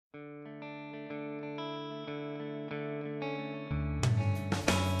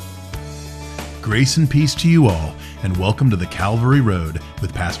Grace and peace to you all, and welcome to the Calvary Road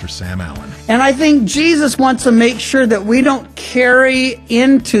with Pastor Sam Allen. And I think Jesus wants to make sure that we don't carry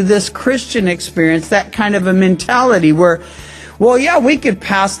into this Christian experience that kind of a mentality where, well, yeah, we could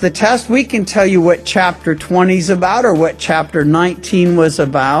pass the test. We can tell you what chapter 20 is about or what chapter 19 was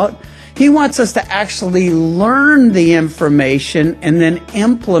about. He wants us to actually learn the information and then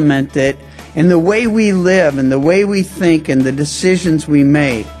implement it in the way we live and the way we think and the decisions we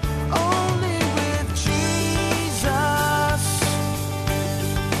make.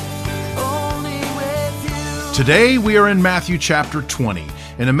 Today we are in Matthew chapter 20.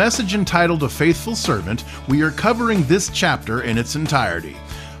 In a message entitled A Faithful Servant, we are covering this chapter in its entirety.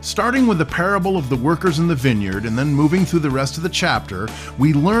 Starting with the parable of the workers in the vineyard and then moving through the rest of the chapter,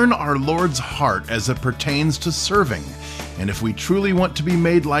 we learn our Lord's heart as it pertains to serving. And if we truly want to be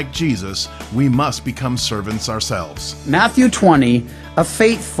made like Jesus, we must become servants ourselves. Matthew 20, a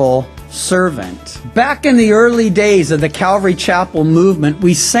faithful servant. Back in the early days of the Calvary Chapel movement,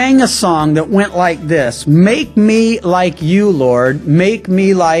 we sang a song that went like this: "Make me like you, Lord, make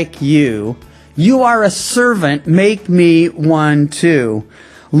me like you. You are a servant, make me one too.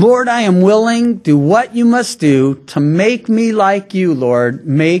 Lord, I am willing, do what you must do to make me like you, Lord,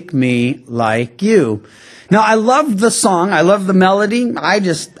 make me like you." Now, I love the song. I love the melody. I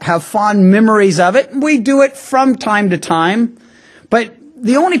just have fond memories of it. We do it from time to time. But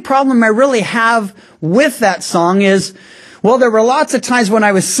the only problem I really have with that song is, well, there were lots of times when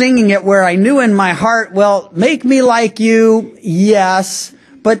I was singing it where I knew in my heart, well, make me like you, yes,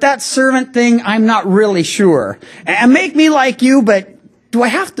 but that servant thing, I'm not really sure. And make me like you, but do I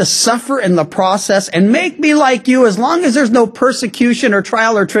have to suffer in the process? And make me like you as long as there's no persecution or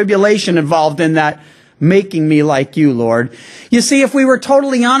trial or tribulation involved in that making me like you, Lord. You see, if we were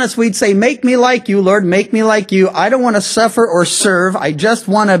totally honest, we'd say, make me like you, Lord, make me like you. I don't want to suffer or serve. I just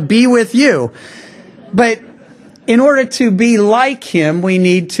want to be with you. But in order to be like him, we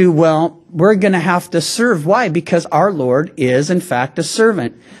need to, well, we're going to have to serve. Why? Because our Lord is, in fact, a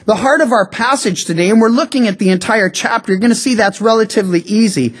servant. The heart of our passage today, and we're looking at the entire chapter, you're going to see that's relatively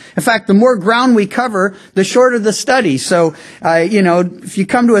easy. In fact, the more ground we cover, the shorter the study. So, if you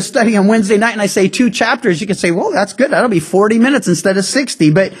come to a study on Wednesday night and I say 2 chapters, you can say, well, that's good. That'll be 40 minutes instead of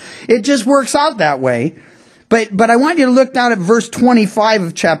 60. But it just works out that way. But I want you to look down at verse 25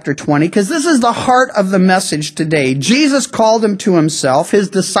 of chapter 20, because this is the heart of the message today. Jesus called them to himself, his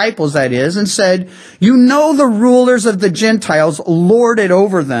disciples that is, and said, "You know the rulers of the Gentiles lord it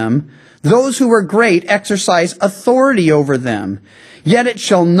over them. Those who are great exercise authority over them. Yet it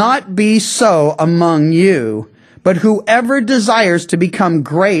shall not be so among you. But whoever desires to become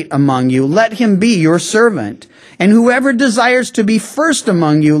great among you, let him be your servant. And whoever desires to be first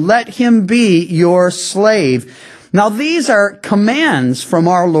among you, let him be your slave." Now these are commands from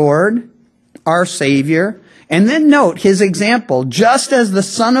our Lord, our Savior. And then note his example. Just as the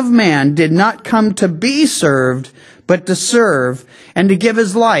Son of Man did not come to be served, but to serve, and to give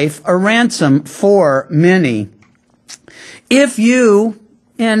his life a ransom for many. If you,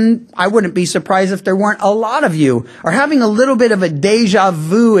 and I wouldn't be surprised if there weren't a lot of you, are having a little bit of a deja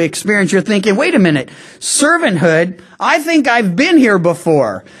vu experience. You're thinking, wait a minute, servanthood, I think I've been here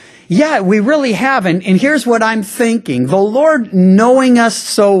before. Yeah, we really haven't. And here's what I'm thinking. The Lord knowing us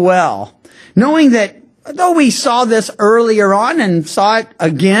so well, knowing that though we saw this earlier on and saw it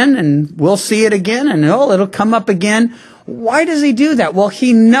again, and we'll see it again, and it'll come up again. Why does he do that? Well,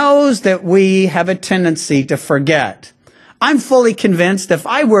 he knows that we have a tendency to forget. I'm fully convinced if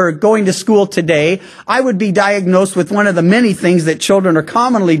I were going to school today, I would be diagnosed with one of the many things that children are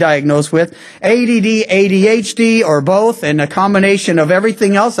commonly diagnosed with, ADD, ADHD, or both, and a combination of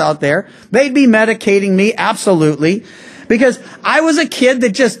everything else out there. They'd be medicating me, absolutely, because I was a kid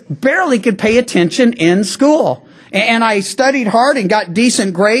that just barely could pay attention in school. And I studied hard and got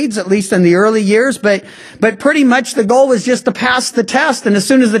decent grades, at least in the early years, but pretty much the goal was just to pass the test. And as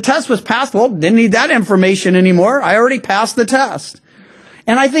soon as the test was passed, well, didn't need that information anymore. I already passed the test.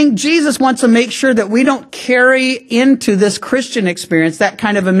 And I think Jesus wants to make sure that we don't carry into this Christian experience that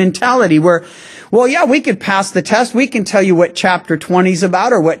kind of a mentality where, well, yeah, we could pass the test. We can tell you what chapter 20 is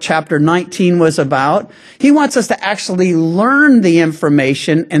about or what chapter 19 was about. He wants us to actually learn the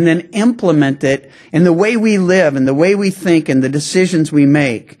information and then implement it in the way we live and the way we think and the decisions we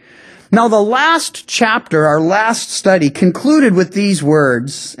make. Now, the last chapter, our last study, concluded with these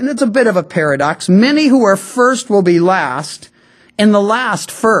words, and it's a bit of a paradox. Many who are first will be last, and the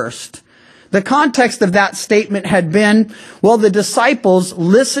last first. The context of that statement had been, well, the disciples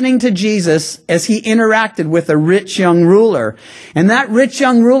listening to Jesus as he interacted with a rich young ruler. And that rich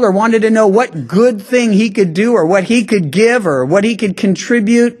young ruler wanted to know what good thing he could do or what he could give or what he could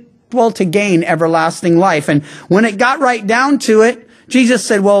contribute well, to gain everlasting life. And when it got right down to it, Jesus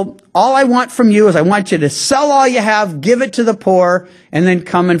said, well, all I want from you is I want you to sell all you have, give it to the poor, and then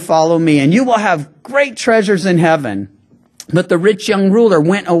come and follow me. And you will have great treasures in heaven. But the rich young ruler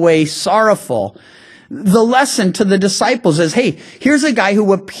went away sorrowful. The lesson to the disciples is, hey, here's a guy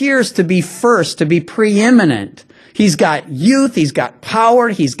who appears to be first, to be preeminent. He's got youth, he's got power,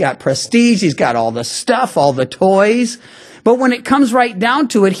 he's got prestige, he's got all the stuff, all the toys. But when it comes right down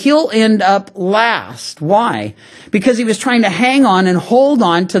to it, he'll end up last. Why? Because he was trying to hang on and hold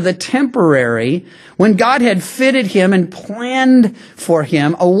on to the temporary when God had fitted him and planned for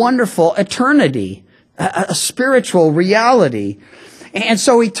him a wonderful eternity, a spiritual reality. And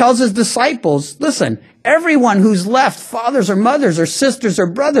so he tells his disciples, listen, everyone who's left fathers or mothers or sisters or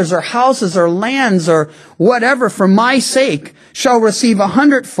brothers or houses or lands or whatever for my sake shall receive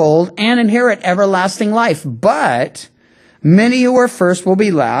 100-fold and inherit everlasting life. But many who are first will be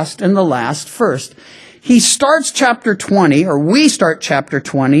last, and the last first. He starts chapter 20, or we start chapter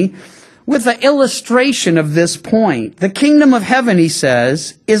 20, with an illustration of this point. The kingdom of heaven, he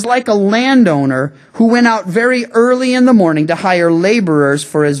says, is like a landowner who went out very early in the morning to hire laborers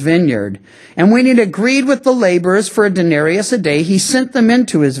for his vineyard. And when he'd agreed with the laborers for a denarius a day, he sent them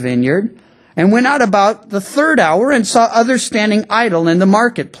into his vineyard, and went out about the third hour and saw others standing idle in the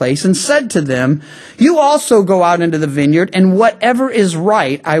marketplace, and said to them, you also go out into the vineyard, and whatever is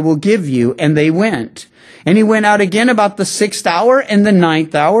right I will give you. And they went. And he went out again about the 6th hour and the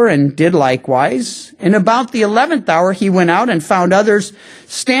 9th hour, and did likewise. And about the 11th hour he went out and found others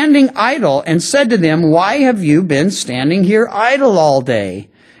standing idle, and said to them, why have you been standing here idle all day?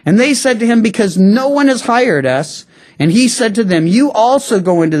 And they said to him, because no one has hired us. And he said to them, you also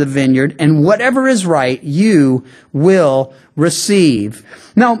go into the vineyard, and whatever is right you will receive.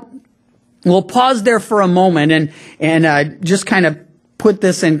 Now, we'll pause there for a moment and just kind of put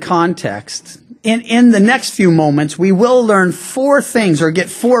this in context. In the next few moments, we will learn 4 things, or get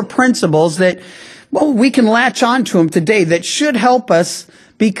 4 principles that, well, we can latch on to them today that should help us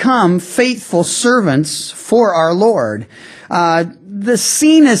become faithful servants for our Lord. The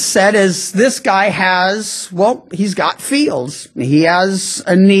scene is set as this guy has, well, he's got fields. He has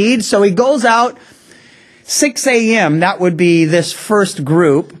a need, so he goes out 6 a.m. That would be this first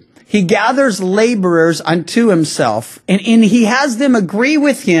group. He gathers laborers unto himself, and he has them agree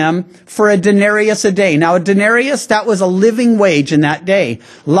with him for a denarius a day. Now, a denarius, that was a living wage in that day.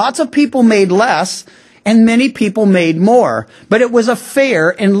 Lots of people made less, and many people made more. But it was a fair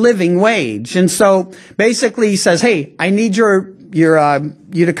and living wage. And so, basically, he says, hey, I need you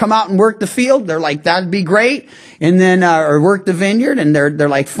to come out and work the field. They're like, that'd be great. And then, or work the vineyard, and they're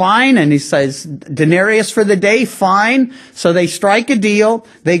like, fine. And he says, denarius for the day, fine. So they strike a deal.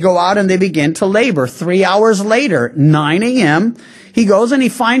 They go out and they begin to labor. 3 hours later, 9 a.m., he goes and he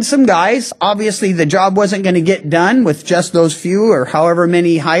finds some guys. Obviously, the job wasn't going to get done with just those few or however many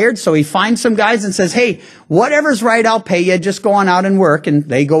he hired. So he finds some guys and says, hey, whatever's right, I'll pay you. Just go on out and work. And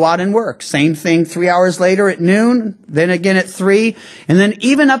they go out and work. Same thing 3 hours later at noon, then again at 3. And then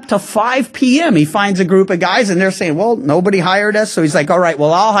even up to 5 p.m., he finds a group of guys, and they're saying, well, nobody hired us. So he's like, all right,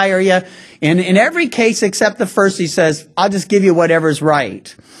 well, I'll hire you. And in every case except the first, he says, I'll just give you whatever's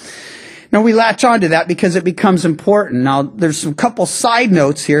right. Now, we latch on to that because it becomes important. Now, there's some couple side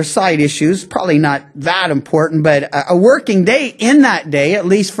notes here, side issues, probably not that important, but a working day in that day, at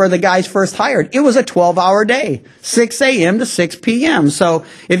least for the guys first hired, it was a 12-hour day, 6 a.m. to 6 p.m. So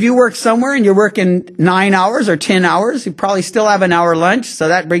if you work somewhere and you're working 9 hours or 10 hours, you probably still have an hour lunch, so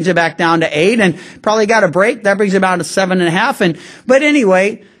that brings you back down to 8, and probably got a break, that brings you down to 7.5. But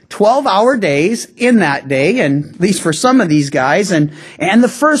anyway, 12-hour days in that day, and at least for some of these guys. And the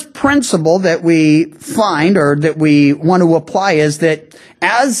first principle that we find, or that we want to apply, is that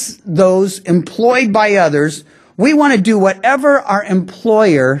as those employed by others, we want to do whatever our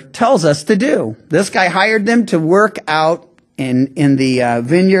employer tells us to do. This guy hired them to work out in the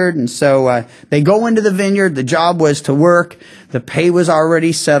vineyard, and so they go into the vineyard. The job was to work. The pay was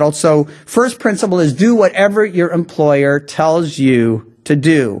already settled. So first principle is do whatever your employer tells you to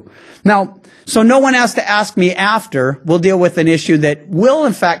do. Now, so no one has to ask me after. We'll deal with an issue that will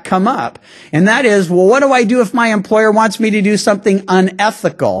in fact come up. And that is, well, what do I do if my employer wants me to do something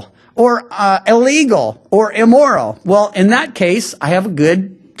unethical or illegal or immoral? Well, in that case, I have a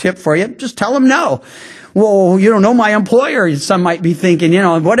good tip for you. Just tell them no. Well, you don't know my employer. Some might be thinking,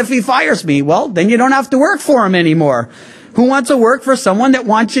 what if he fires me? Well, then you don't have to work for him anymore. Who wants to work for someone that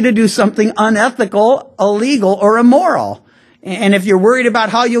wants you to do something unethical, illegal, or immoral? And if you're worried about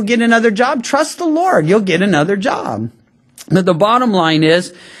how you'll get another job, trust the Lord. You'll get another job. But the bottom line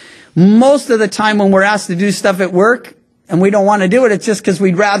is, most of the time when we're asked to do stuff at work, and we don't want to do it, it's just because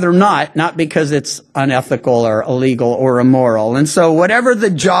we'd rather not because it's unethical or illegal or immoral. And so whatever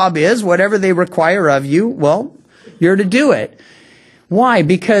the job is, whatever they require of you, well, you're to do it. Why?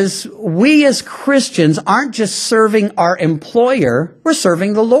 Because we as Christians aren't just serving our employer, we're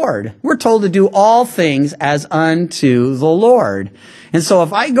serving the Lord. We're told to do all things as unto the Lord. And so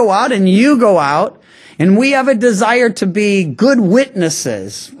if I go out and you go out, and we have a desire to be good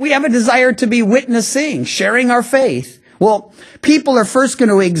witnesses, we have a desire to be witnessing, sharing our faith. Well, people are first going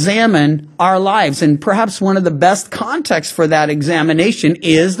to examine our lives, and perhaps one of the best contexts for that examination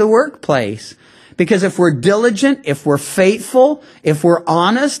is the workplace. Because if we're diligent, if we're faithful, if we're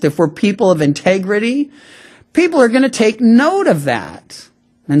honest, if we're people of integrity, people are going to take note of that.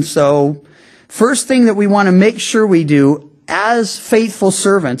 And so, first thing that we want to make sure we do as faithful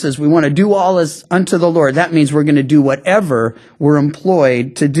servants is we want to do all as unto the Lord. That means we're going to do whatever we're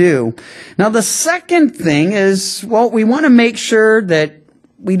employed to do. Now, the second thing is, well, we want to make sure that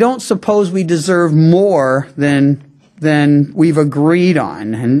we don't suppose we deserve more than we've agreed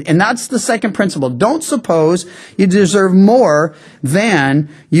on. And that's the second principle. Don't suppose you deserve more than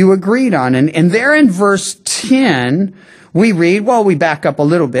you agreed on. And there in verse 10, we read, well, we back up a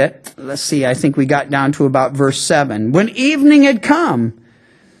little bit. Let's see, I think we got down to about verse 7. When evening had come,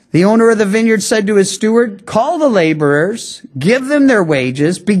 the owner of the vineyard said to his steward, call the laborers, give them their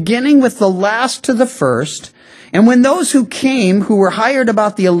wages, beginning with the last to the first. And when those who came, who were hired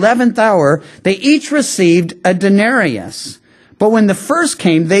about the 11th hour, they each received a denarius. But when the first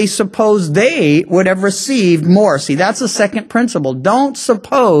came, they supposed they would have received more. See, that's the second principle. Don't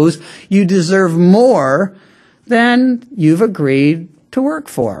suppose you deserve more than you've agreed to work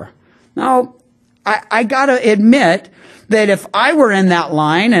for. Now, I gotta admit that if I were in that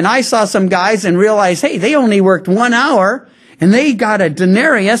line and I saw some guys and realized, hey, they only worked 1 hour, and they got a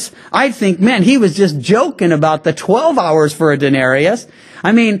denarius, I'd think, man, he was just joking about the 12 hours for a denarius.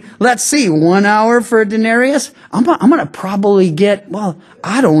 I mean, let's see, 1 hour for a denarius? I'm going to probably get, well,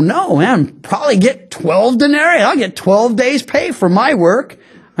 I don't know, man, probably get 12 denarii. I'll get 12 days pay for my work.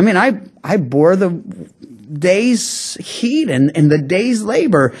 I mean, I bore the day's heat and the day's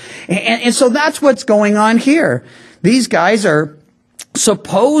labor. And so that's what's going on here. These guys are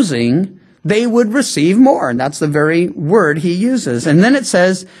supposing they would receive more. And that's the very word he uses. And then it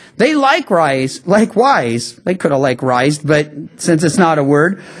says, they likewise, they could have likerised, but since it's not a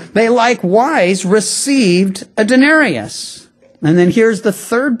word, they likewise received a denarius. And then here's the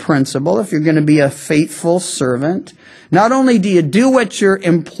third principle. If you're going to be a faithful servant, not only do you do what you're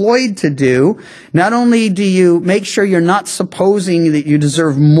employed to do, not only do you make sure you're not supposing that you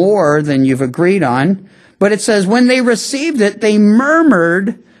deserve more than you've agreed on, but it says when they received it, they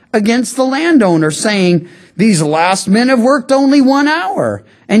murmured against the landowner, saying, these last men have worked only 1 hour,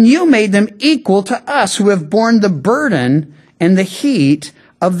 and you made them equal to us who have borne the burden and the heat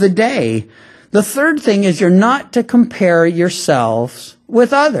of the day. The third thing is you're not to compare yourselves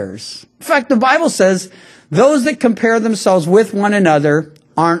with others. In fact, the Bible says those that compare themselves with one another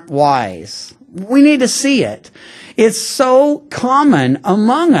aren't wise. We need to see it. It's so common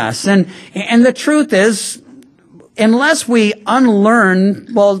among us. And the truth is, unless we unlearn,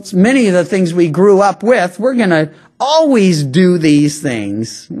 well, many of the things we grew up with, we're going to always do these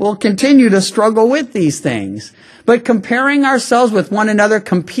things. We'll continue to struggle with these things. But comparing ourselves with one another,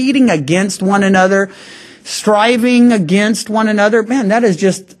 competing against one another, striving against one another, man, that is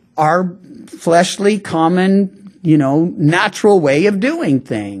just our fleshly, common, natural way of doing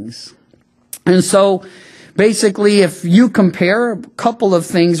things. And so, basically, if you compare, a couple of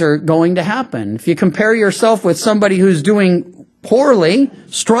things are going to happen. If you compare yourself with somebody who's doing poorly,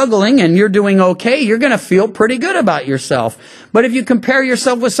 struggling, and you're doing okay, you're going to feel pretty good about yourself. But if you compare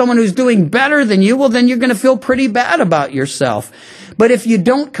yourself with someone who's doing better than you, well, then you're going to feel pretty bad about yourself. But if you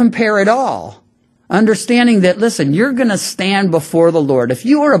don't compare at all, understanding that, listen, you're going to stand before the Lord. If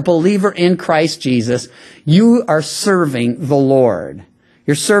you are a believer in Christ Jesus, you are serving the Lord.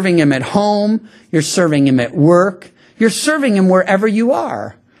 You're serving Him at home. You're serving Him at work. You're serving Him wherever you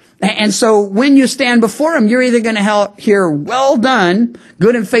are. And so when you stand before Him, you're either going to hear, well done,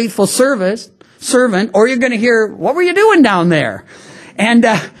 good and faithful servant, or you're going to hear, what were you doing down there? And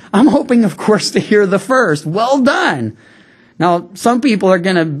I'm hoping, of course, to hear the first, well done. Now, some people are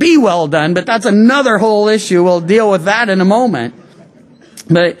going to be well done, but that's another whole issue. We'll deal with that in a moment.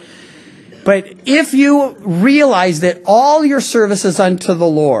 But if you realize that all your service is unto the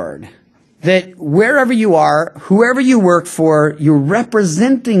Lord, that wherever you are, whoever you work for, you're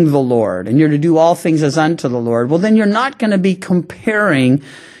representing the Lord, and you're to do all things as unto the Lord, well, then you're not going to be comparing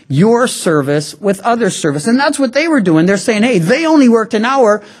your service with other service. And that's what they were doing. They're saying, hey, they only worked an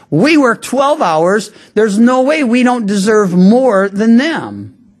hour. We worked 12 hours. There's no way we don't deserve more than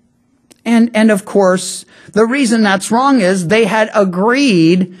them. And of course, the reason that's wrong is they had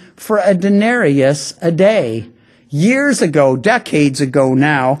agreed for a denarius a day. Years ago, decades ago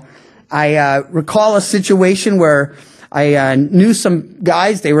now, I recall a situation where I knew some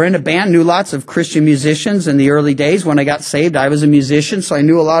guys. They were in a band, knew lots of Christian musicians in the early days. When I got saved, I was a musician, so I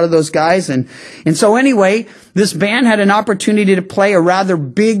knew a lot of those guys. And so anyway, this band had an opportunity to play a rather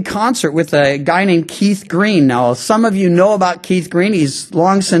big concert with a guy named Keith Green. Now, some of you know about Keith Green. He's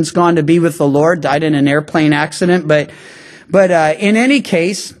long since gone to be with the Lord, died in an airplane accident. But in any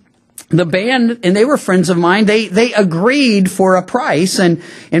case, the band, and they were friends of mine, they agreed for a price, and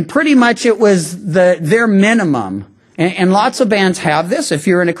pretty much it was their minimum. And lots of bands have this. If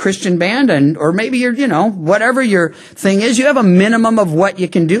you're in a Christian band, or maybe you're, whatever your thing is, you have a minimum of what you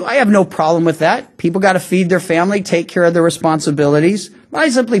can do. I have no problem with that. People got to feed their family, take care of their responsibilities. I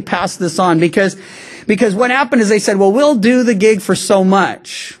simply pass this on because what happened is they said, well, we'll do the gig for so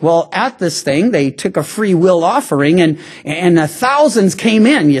much. Well, at this thing, they took a free will offering, and thousands came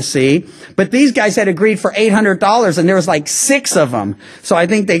in, you see. But these guys had agreed for $800, and there was like 6 of them. So I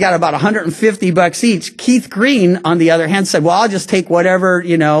think they got about $150 each. Keith Green, on the other hand, said, well, I'll just take whatever,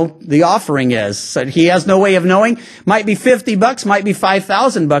 the offering is. So he has no way of knowing. Might be $50, might be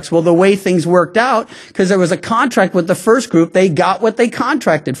 $5,000. Well, the way things worked out, because there was a contract with the first group, they got what they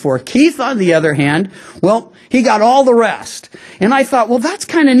contracted for. Keith, on the other hand, well, he got all the rest. And I thought, well, that's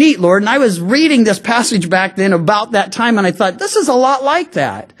kind of neat, Lord. And I was reading this passage back then about that time, and I thought, this is a lot like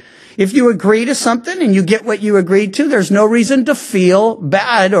that. If you agree to something and you get what you agreed to, there's no reason to feel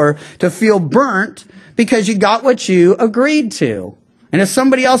bad or to feel burnt because you got what you agreed to. And if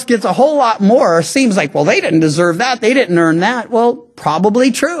somebody else gets a whole lot more, or seems like, well, they didn't deserve that, they didn't earn that, well,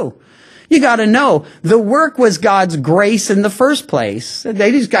 probably true. You got to know, the work was God's grace in the first place.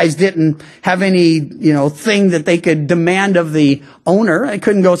 These guys didn't have any, thing that they could demand of the owner. They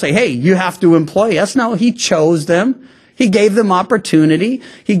couldn't go say, hey, you have to employ us. No, he chose them. He gave them opportunity.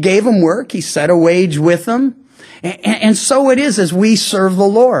 He gave them work. He set a wage with them. And so it is as we serve the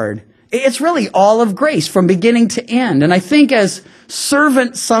Lord. It's really all of grace from beginning to end. And I think as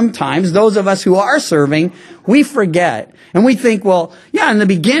servants sometimes, those of us who are serving, we forget. And we think, well, yeah, in the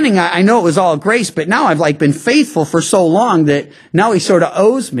beginning, I know it was all grace, but now I've been faithful for so long that now he sort of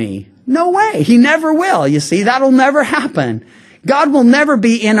owes me. No way. He never will. You see, that'll never happen. God will never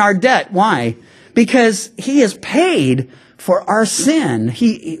be in our debt. Why? Because he has paid for our sin.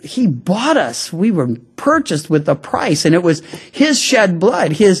 He bought us. We were purchased with a price, and it was his shed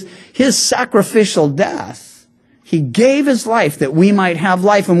blood, his sacrificial death. He gave his life that we might have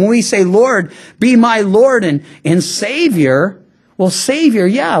life. And when we say, Lord, be my Lord and Savior, well, Savior,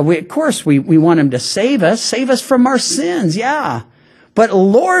 yeah, of course we want him to save us from our sins, yeah. But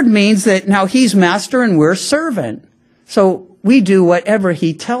Lord means that now he's master and we're servant. So we do whatever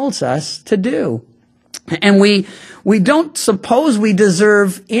he tells us to do. And we don't suppose we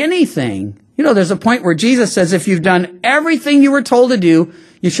deserve anything. There's a point where Jesus says, if you've done everything you were told to do,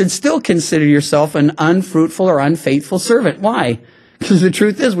 you should still consider yourself an unfruitful or unfaithful servant. Why? Because the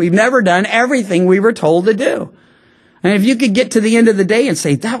truth is, we've never done everything we were told to do. And if you could get to the end of the day and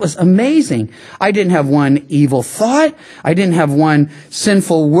say, that was amazing. I didn't have one evil thought. I didn't have one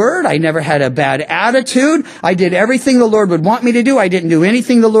sinful word. I never had a bad attitude. I did everything the Lord would want me to do. I didn't do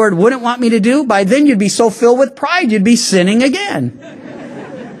anything the Lord wouldn't want me to do. By then you'd be so filled with pride, you'd be sinning again.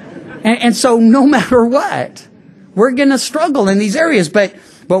 And so no matter what, we're going to struggle in these areas. But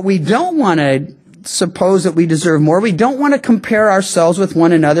we don't want to suppose that we deserve more. We don't want to compare ourselves with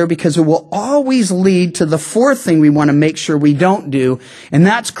one another because it will always lead to the fourth thing we want to make sure we don't do, and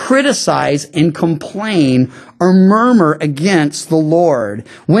that's criticize and complain or murmur against the Lord.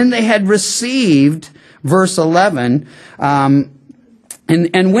 When they had received, verse 11, and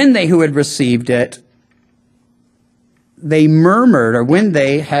when they who had received it, they murmured, or when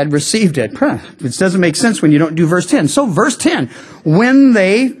they had received it. It doesn't make sense when you don't do verse 10. So verse 10, when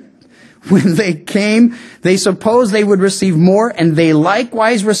they came, they supposed they would receive more, and they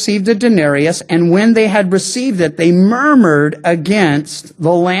likewise received a denarius. And when they had received it, they murmured against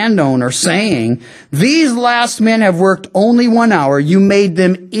the landowner, saying, these last men have worked only 1 hour. You made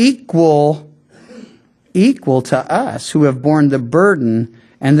them equal to us who have borne the burden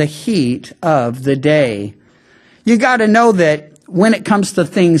and the heat of the day. You got to know that when it comes to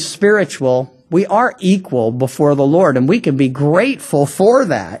things spiritual, we are equal before the Lord, and we can be grateful for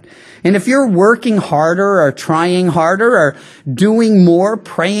that. And if you're working harder or trying harder or doing more,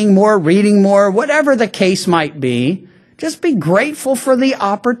 praying more, reading more, whatever the case might be, Just be grateful for the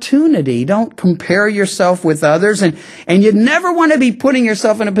opportunity. Don't compare yourself with others. And you never want to be putting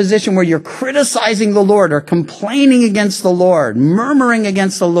yourself in a position where you're criticizing the Lord or complaining against the Lord, murmuring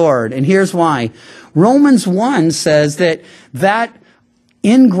against the Lord. And here's why. Romans 1 says that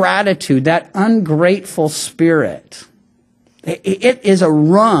ingratitude, that ungrateful spirit, it is a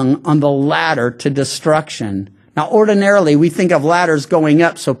rung on the ladder to destruction. Now, ordinarily, we think of ladders going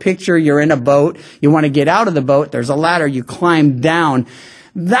up. So picture you're in a boat. You want to get out of the boat. There's a ladder. You climb down.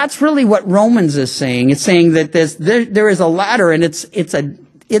 That's really what Romans is saying. It's saying that there is a ladder and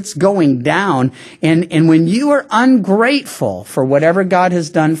it's going down. And when you are ungrateful for whatever God has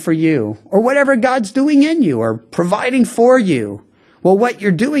done for you or whatever God's doing in you or providing for you, well, what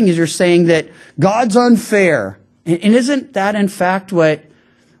you're doing is you're saying that God's unfair. And isn't that, in fact, what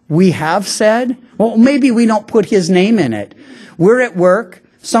we have said? Well, maybe we don't put his name in it. We're at work.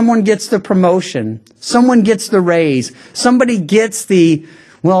 Someone gets the promotion. Someone gets the raise. Somebody gets the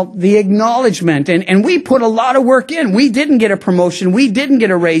acknowledgement. And we put a lot of work in. We didn't get a promotion. We didn't get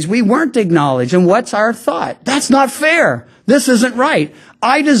a raise. We weren't acknowledged. And what's our thought? That's not fair. This isn't right.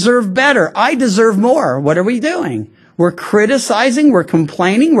 I deserve better. I deserve more. What are we doing? We're criticizing. We're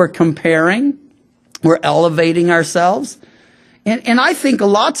complaining. We're comparing. We're elevating ourselves. And I think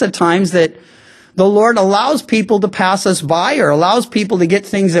lots of times that the Lord allows people to pass us by or allows people to get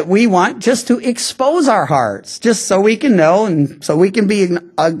things that we want just to expose our hearts, just so we can know and so we can be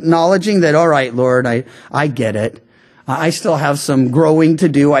acknowledging that, all right, Lord, I get it. I still have some growing to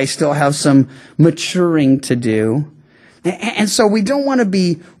do. I still have some maturing to do. And so we don't want to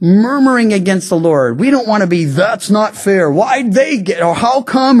be murmuring against the Lord. We don't want to be, that's not fair. Why'd they get, or how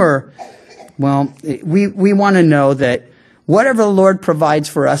come, or, well, we want to know that whatever the Lord provides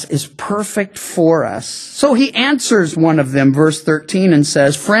for us is perfect for us. So he answers one of them, verse 13, and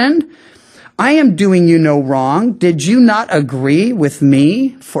says, friend, I am doing you no wrong. Did you not agree with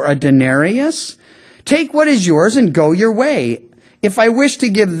me for a denarius? Take what is yours and go your way. If I wish to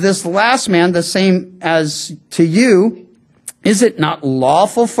give this last man the same as to you, is it not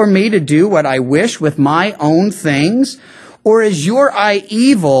lawful for me to do what I wish with my own things? Or is your eye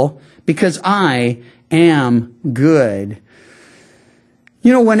evil because I am good?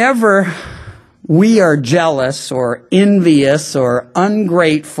 You know, whenever we are jealous or envious or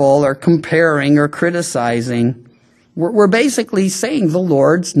ungrateful or comparing or criticizing, we're basically saying the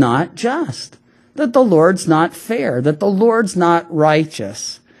Lord's not just, that the Lord's not fair, that the Lord's not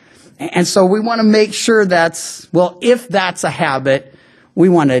righteous. And so we want to make sure if that's a habit, we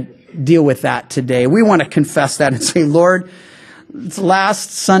want to deal with that today. We want to confess that and say, Lord, it's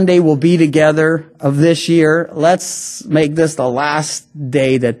last Sunday we'll be together of this year. Let's make this the last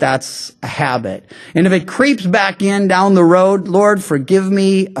day that's a habit. And if it creeps back in down the road, Lord, forgive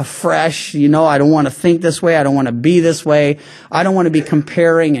me afresh. You know, I don't want to think this way. I don't want to be this way. I don't want to be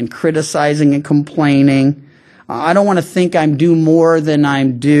comparing and criticizing and complaining. I don't want to think I'm due more than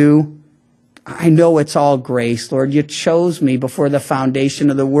I'm due. I know it's all grace, Lord. You chose me before the foundation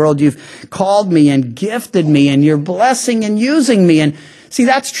of the world. You've called me and gifted me, and you're blessing and using me. And see,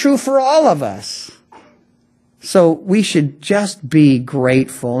 that's true for all of us. So we should just be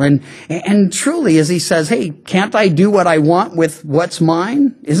grateful. And truly, as he says, hey, can't I do what I want with what's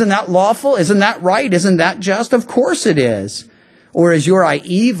mine? Isn't that lawful? Isn't that right? Isn't that just? Of course it is. Or is your eye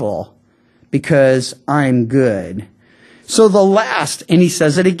evil because I'm good? So the last, and he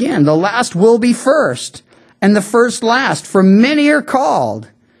says it again, the last will be first, and the first last. For many are called,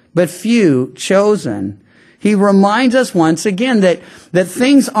 but few chosen. He reminds us once again that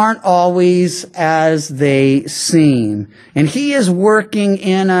things aren't always as they seem. And he is working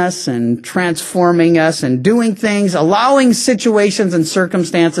in us and transforming us and doing things, allowing situations and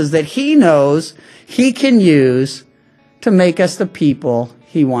circumstances that he knows he can use to make us the people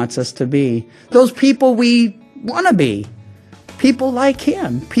he wants us to be. Those people we want to be. People like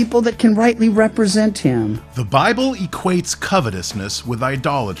him, people that can rightly represent him. The Bible equates covetousness with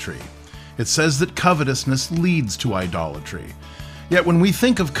idolatry. It says that covetousness leads to idolatry. Yet when we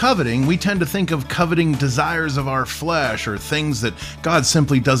think of coveting, we tend to think of coveting desires of our flesh or things that God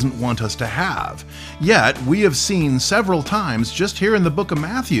simply doesn't want us to have. Yet we have seen several times, just here in the book of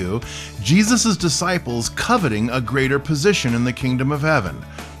Matthew, Jesus' disciples coveting a greater position in the kingdom of heaven.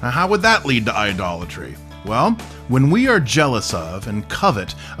 Now, how would that lead to idolatry? Well, when we are jealous of and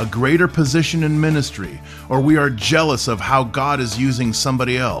covet a greater position in ministry, or we are jealous of how God is using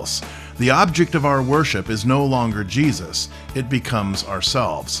somebody else, the object of our worship is no longer Jesus, it becomes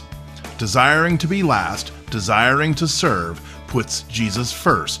ourselves. Desiring to be last, desiring to serve, puts Jesus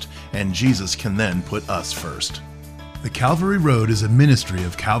first, and Jesus can then put us first. The Calvary Road is a ministry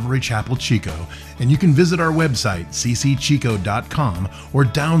of Calvary Chapel Chico, and you can visit our website, ccchico.com, or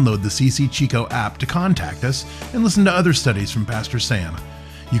download the CC Chico app to contact us and listen to other studies from Pastor Sam.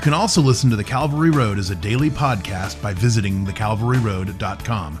 You can also listen to The Calvary Road as a daily podcast by visiting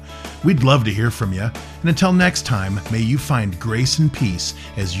thecalvaryroad.com. We'd love to hear from you, and until next time, may you find grace and peace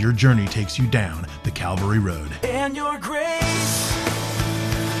as your journey takes you down the Calvary Road. And your grace